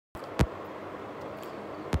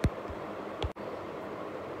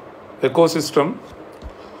Ecosystem.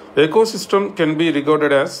 Ecosystem can be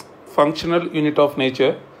regarded as functional unit of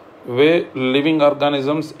nature where living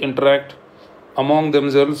organisms interact among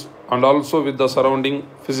themselves and also with the surrounding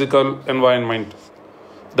physical environment.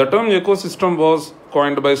 The term ecosystem was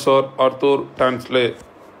coined by Sir Arthur Tansley.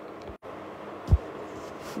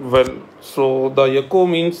 So the eco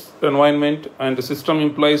means environment and the system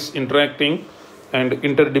implies interacting and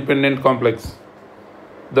interdependent complex.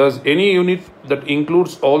 Thus, any unit that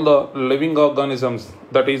includes all the living organisms,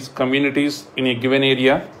 that is communities in a given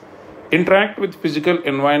area, interact with physical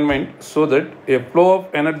environment so that a flow of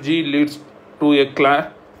energy leads to a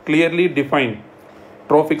clearly defined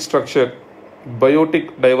trophic structure,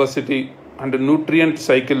 biotic diversity and nutrient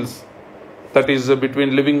cycles, that is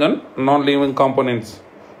between living and non-living components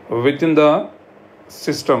within the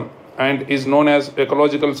system, and is known as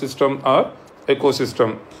ecological system or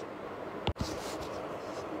ecosystem.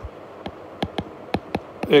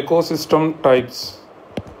 Ecosystem types.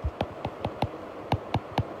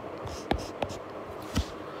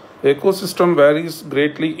 Ecosystem varies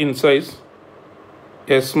greatly in size.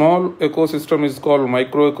 A small ecosystem is called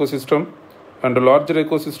micro ecosystem and a larger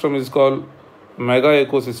ecosystem is called mega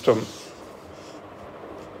ecosystem.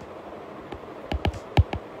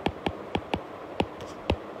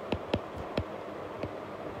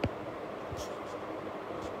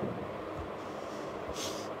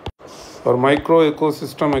 For micro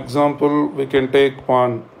ecosystem example, we can take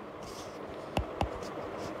pond.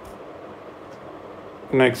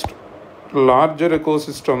 Next, larger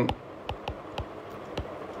ecosystem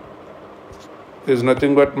is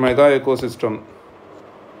nothing but mega ecosystem.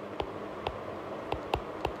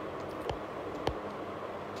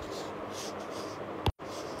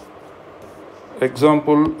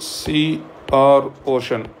 Example, sea or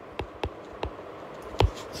ocean.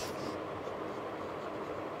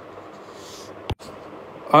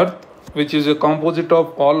 Earth, which is a composite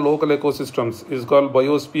of all local ecosystems, is called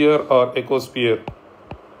biosphere or ecosphere.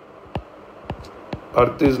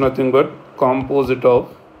 Earth is nothing but composite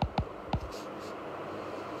of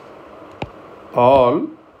all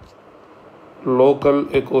local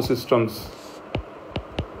ecosystems.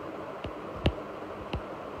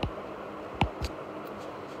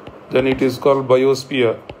 Then it is called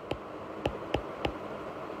biosphere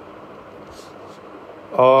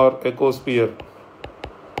or ecosphere.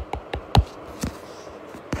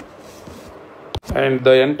 And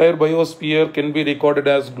the entire biosphere can be recorded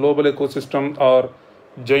as global ecosystem or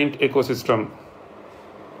giant ecosystem.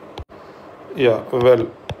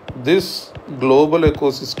 This global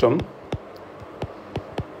ecosystem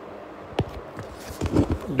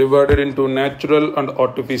divided into natural and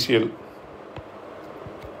artificial.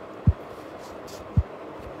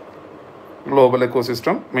 Global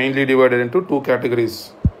ecosystem mainly divided into two categories.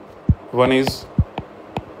 One is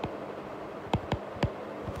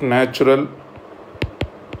natural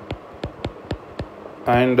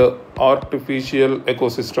and artificial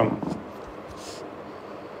ecosystem.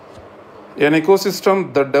 An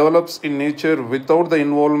ecosystem that develops in nature without the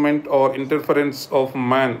involvement or interference of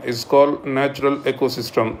man is called natural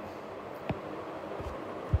ecosystem.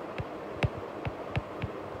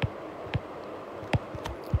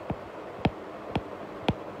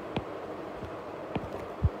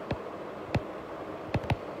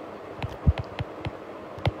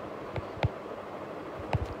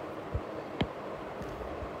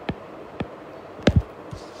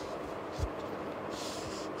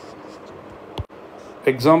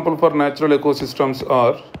 Example for natural ecosystems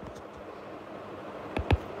are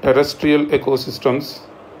terrestrial ecosystems,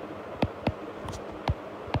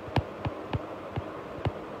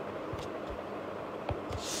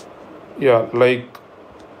 like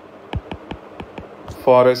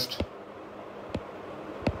forest,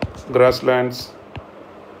 grasslands,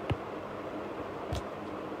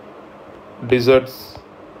 deserts,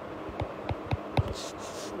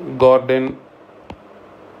 garden,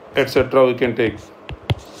 etc. we can take.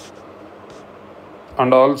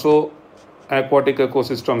 And also aquatic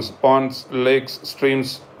ecosystems, ponds, lakes,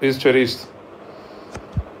 streams, estuaries.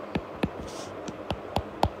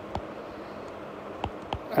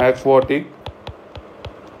 Aquatic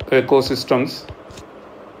ecosystems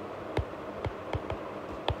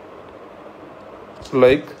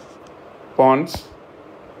like ponds,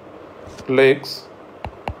 lakes,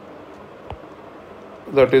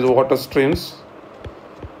 that is water streams,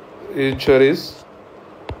 estuaries,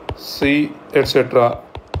 sea, etc.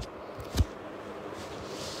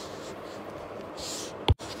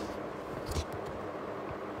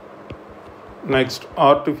 Next,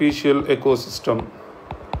 artificial ecosystem.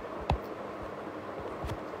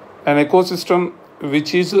 An ecosystem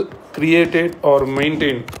which is created or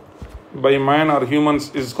maintained by man or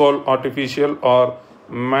humans is called artificial or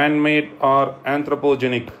man-made or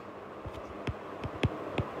anthropogenic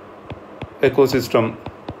ecosystem.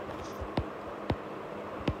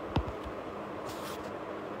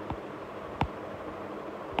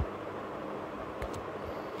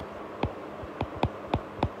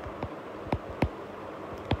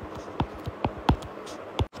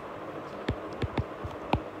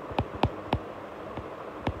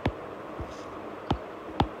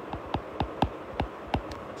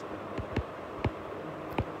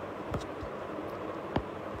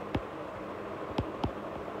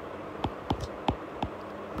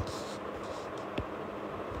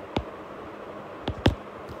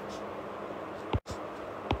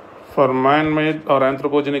 For man-made or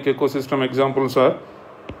anthropogenic ecosystem, examples are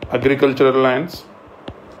agricultural lands,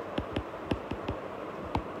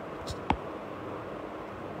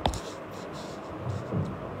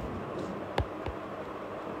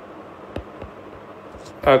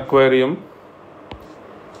 aquarium,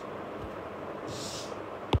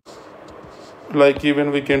 like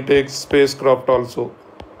even we can take spacecraft also.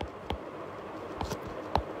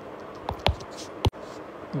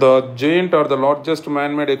 The giant or the largest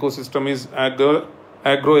man-made ecosystem is agro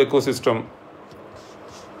ecosystem.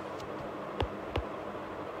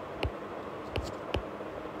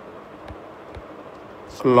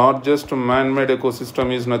 Largest man-made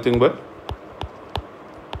ecosystem is nothing but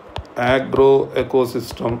agro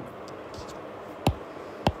ecosystem.